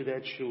giving to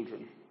their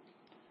children,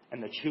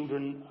 and the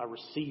children are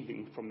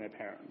receiving from their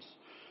parents.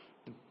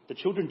 The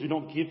children do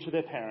not give to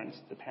their parents,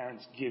 the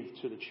parents give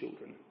to the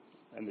children,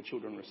 and the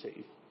children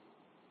receive.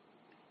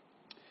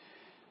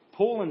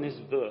 Paul in this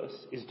verse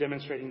is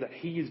demonstrating that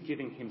he is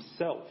giving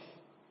himself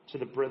to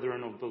the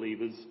brethren of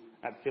believers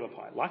at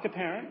Philippi. Like a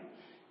parent,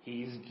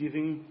 he is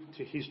giving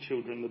to his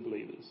children, the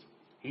believers.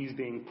 He's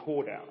being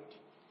poured out.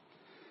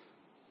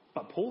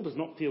 But Paul does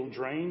not feel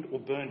drained or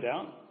burned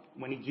out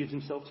when he gives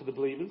himself to the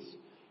believers.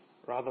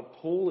 Rather,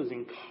 Paul is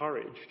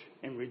encouraged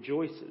and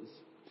rejoices.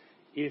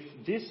 If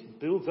this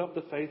builds up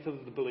the faith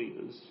of the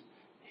believers,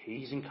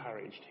 he's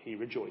encouraged, he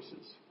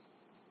rejoices.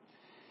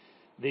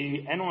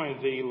 The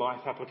NIV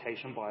Life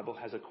Application Bible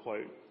has a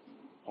quote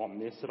on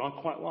this that I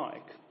quite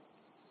like.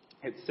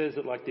 It says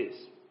it like this: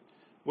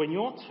 when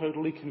you're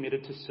totally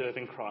committed to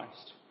serving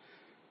Christ,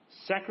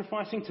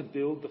 sacrificing to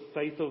build the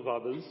faith of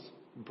others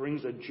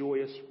brings a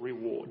joyous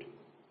reward.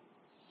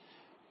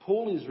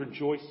 Paul is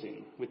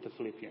rejoicing with the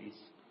Philippians,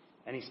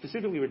 and he's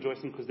specifically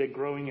rejoicing because they're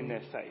growing in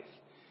their faith.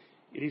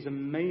 It is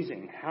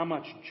amazing how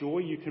much joy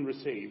you can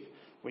receive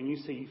when you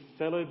see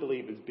fellow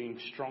believers being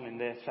strong in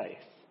their faith.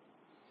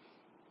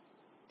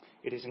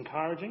 It is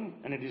encouraging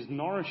and it is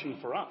nourishing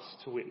for us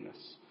to witness.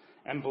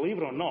 And believe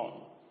it or not,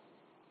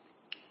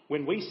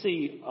 when we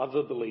see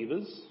other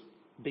believers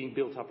being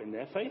built up in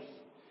their faith,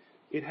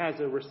 it has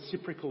a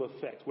reciprocal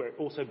effect where it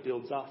also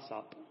builds us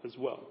up as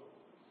well.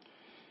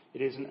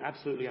 It is an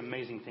absolutely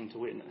amazing thing to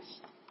witness.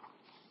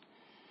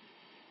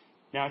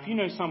 Now, if you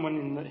know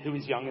someone who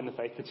is young in the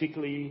faith,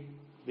 particularly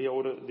the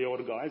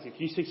older guys, if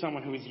you see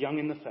someone who is young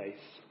in the faith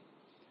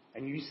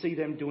and you see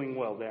them doing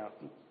well, they're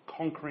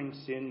conquering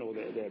sin or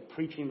they're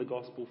preaching the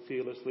gospel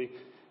fearlessly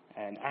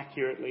and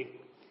accurately,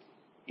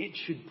 it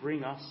should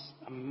bring us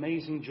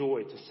amazing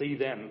joy to see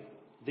them,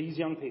 these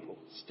young people,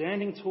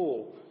 standing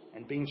tall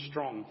and being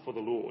strong for the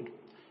Lord,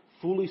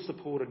 fully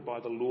supported by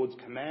the Lord's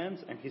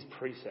commands and his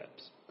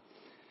precepts.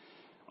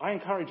 I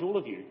encourage all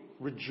of you,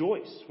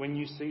 rejoice when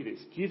you see this.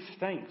 Give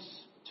thanks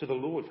to the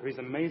Lord for his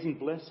amazing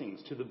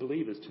blessings to the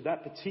believers, to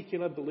that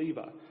particular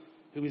believer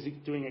who is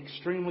doing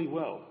extremely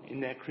well in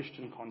their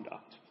Christian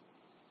conduct.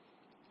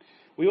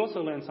 We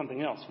also learn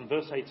something else. From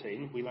verse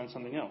 18, we learn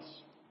something else.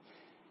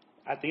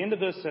 At the end of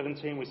verse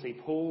 17, we see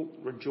Paul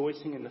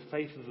rejoicing in the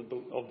faith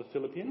of the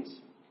Philippians.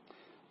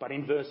 But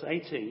in verse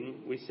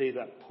 18, we see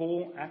that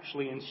Paul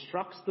actually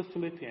instructs the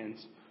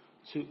Philippians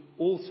to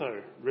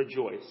also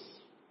rejoice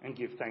and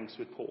give thanks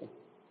with Paul.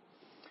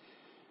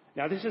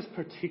 Now, this is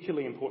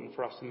particularly important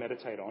for us to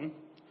meditate on,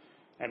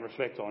 and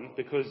reflect on,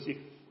 because if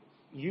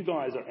you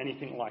guys are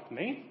anything like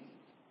me,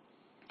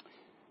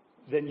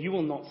 then you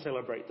will not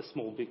celebrate the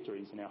small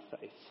victories in our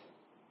faith,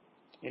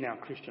 in our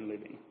Christian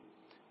living.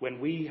 When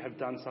we have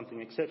done something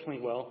exceptionally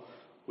well,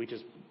 we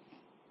just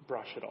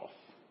brush it off.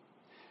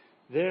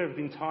 There have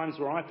been times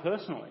where I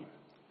personally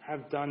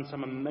have done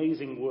some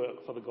amazing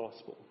work for the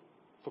gospel,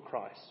 for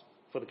Christ,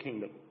 for the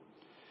kingdom.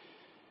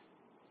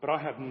 But I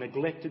have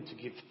neglected to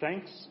give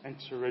thanks and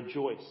to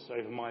rejoice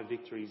over my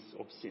victories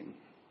of sin,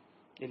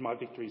 in my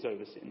victories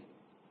over sin.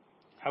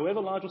 However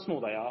large or small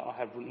they are, I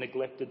have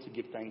neglected to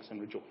give thanks and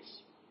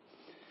rejoice.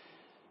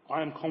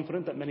 I am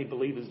confident that many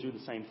believers do the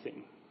same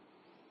thing.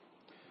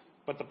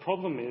 But the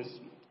problem is,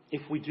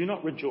 if we do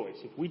not rejoice,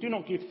 if we do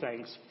not give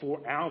thanks for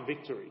our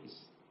victories,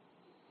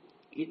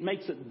 it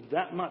makes it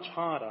that much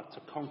harder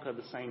to conquer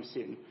the same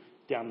sin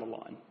down the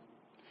line.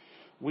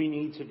 We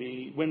need to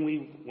be, when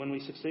we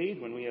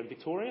succeed, when we are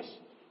victorious,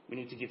 we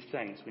need to give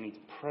thanks. We need to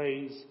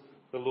praise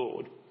the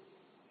Lord.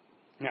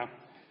 Now,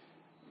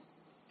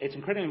 it's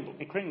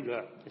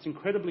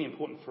incredibly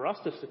important for us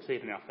to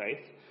succeed in our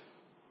faith,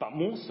 but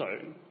more so,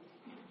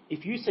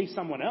 if you see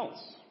someone else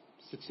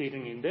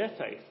succeeding in their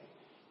faith,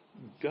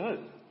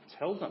 go,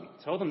 tell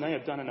them they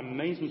have done an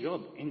amazing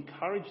job,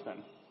 encourage them,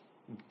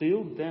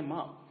 build them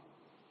up,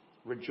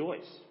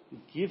 rejoice,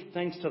 give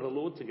thanks to the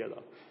Lord together.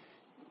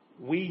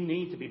 We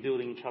need to be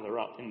building each other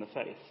up in the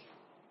faith.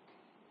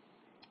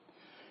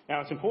 Now,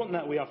 it's important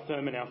that we are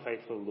firm in our faith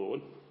for the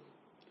Lord.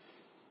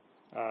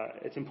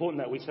 It's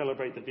important that we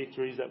celebrate the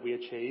victories that we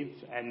achieve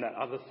and that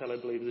other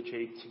fellow believers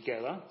achieve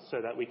together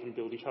so that we can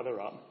build each other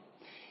up.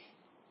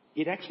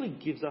 It actually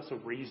gives us a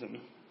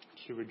reason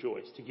to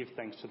rejoice, to give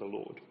thanks to the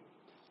Lord,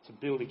 to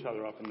build each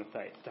other up in the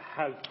faith, to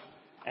have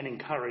and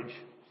encourage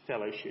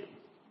fellowship.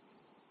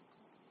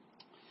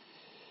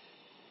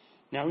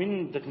 Now,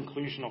 in the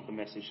conclusion of the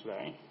message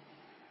today,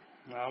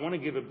 I want to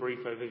give a brief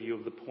overview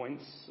of the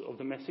points of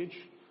the message,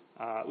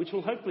 which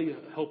will hopefully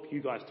help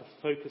you guys to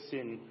focus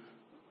in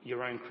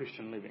your own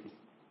Christian living.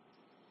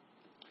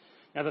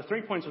 Now, the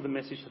 3 points of the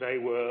message today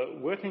were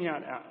working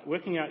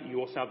out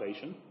your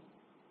salvation,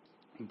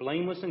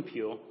 blameless and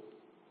pure,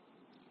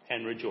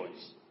 and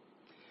rejoice.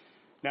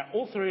 Now,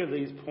 all 3 of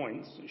these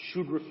points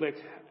should reflect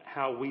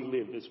how we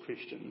live as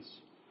Christians.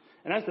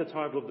 And as the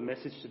title of the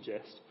message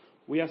suggests,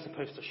 we are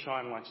supposed to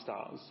shine like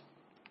stars.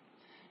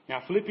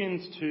 Now,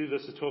 Philippians 2,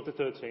 verses 12 to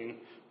 13,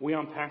 we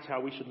unpacked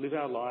how we should live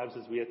our lives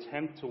as we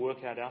attempt to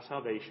work out our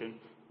salvation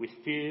with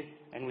fear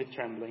and with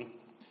trembling.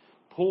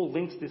 Paul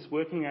links this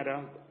working out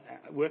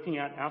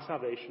our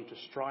salvation to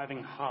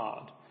striving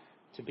hard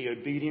to be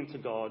obedient to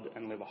God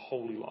and live a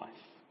holy life.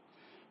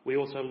 We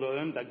also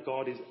learned that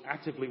God is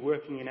actively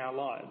working in our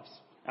lives,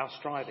 our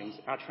strivings,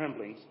 our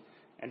tremblings,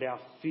 and our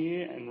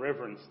fear and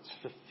reverence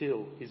to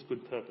fulfill his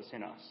good purpose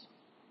in us.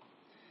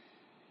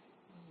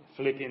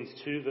 Philippians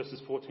 2,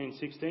 verses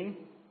 14-16,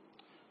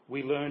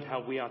 we learned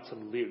how we are to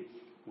live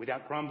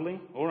without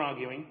grumbling or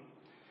arguing,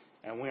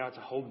 and we are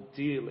to hold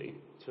dearly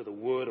to the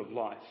word of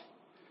life.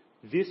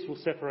 This will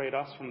separate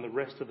us from the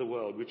rest of the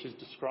world, which is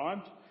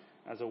described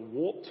as a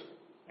warped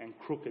and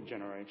crooked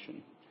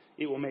generation.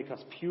 It will make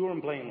us pure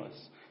and blameless,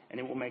 and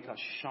it will make us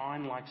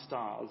shine like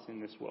stars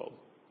in this world.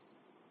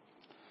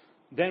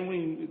 Then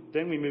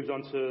we moved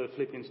on to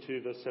Philippians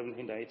 2, verse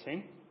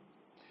 17-18.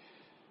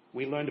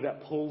 We learned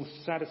about Paul's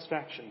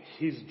satisfaction,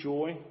 his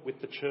joy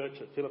with the church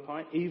at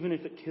Philippi, even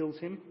if it kills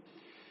him.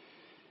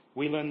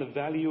 We learned the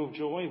value of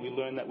joy. We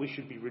learned that we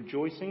should be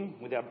rejoicing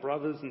with our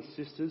brothers and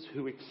sisters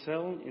who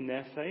excel in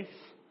their faith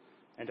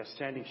and are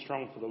standing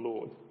strong for the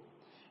Lord.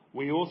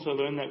 We also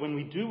learned that when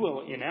we do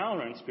well in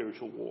our own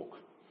spiritual walk,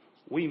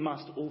 we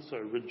must also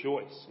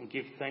rejoice and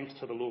give thanks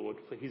to the Lord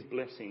for his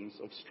blessings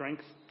of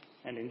strength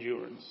and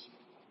endurance.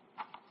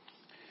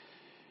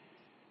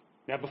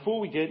 Now, before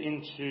we get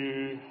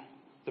into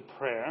the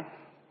prayer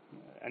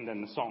and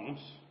then the songs,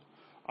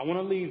 I want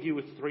to leave you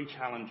with 3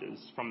 challenges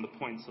from the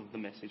points of the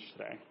message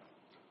today.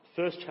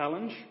 First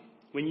challenge,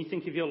 when you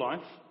think of your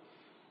life,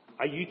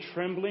 are you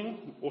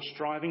trembling or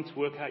striving to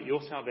work out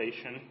your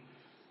salvation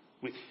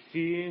with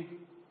fear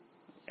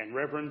and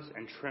reverence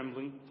and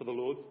trembling for the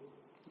Lord?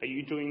 Are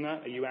you doing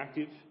that? Are you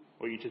active?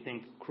 Or are you to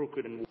think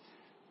crooked and...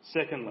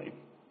 Secondly,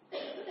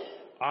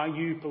 are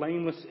you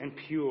blameless and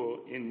pure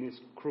in this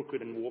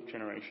crooked and warped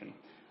generation?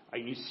 Are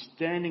you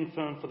standing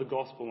firm for the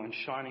gospel and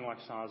shining like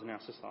stars in our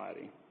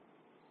society?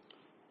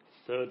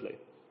 Thirdly,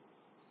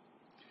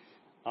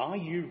 are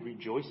you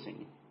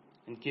rejoicing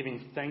and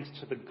giving thanks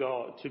to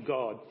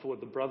God for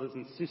the brothers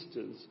and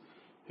sisters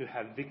who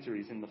have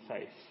victories in the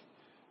faith?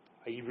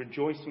 Are you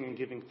rejoicing and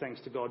giving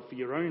thanks to God for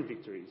your own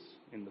victories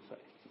in the faith?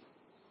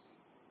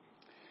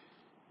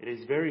 It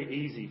is very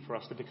easy for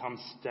us to become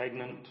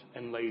stagnant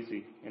and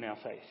lazy in our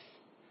faith.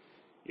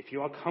 If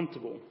you are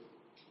comfortable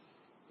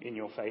in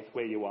your faith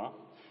where you are,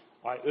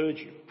 I urge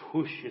you,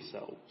 push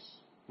yourselves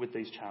with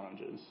these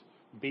challenges.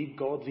 Be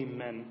godly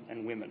men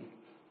and women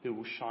who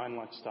will shine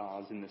like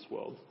stars in this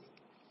world.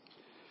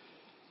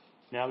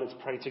 Now let's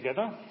pray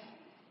together,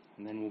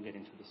 and then we'll get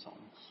into the songs.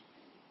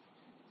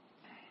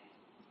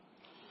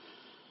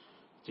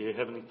 Dear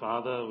Heavenly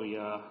Father, we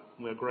are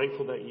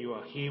grateful that you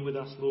are here with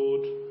us,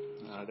 Lord,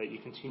 that you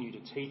continue to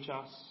teach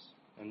us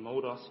and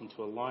mould us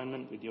into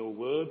alignment with your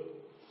word.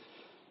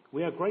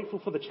 We are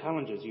grateful for the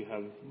challenges you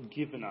have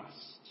given us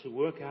to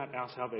work out our salvation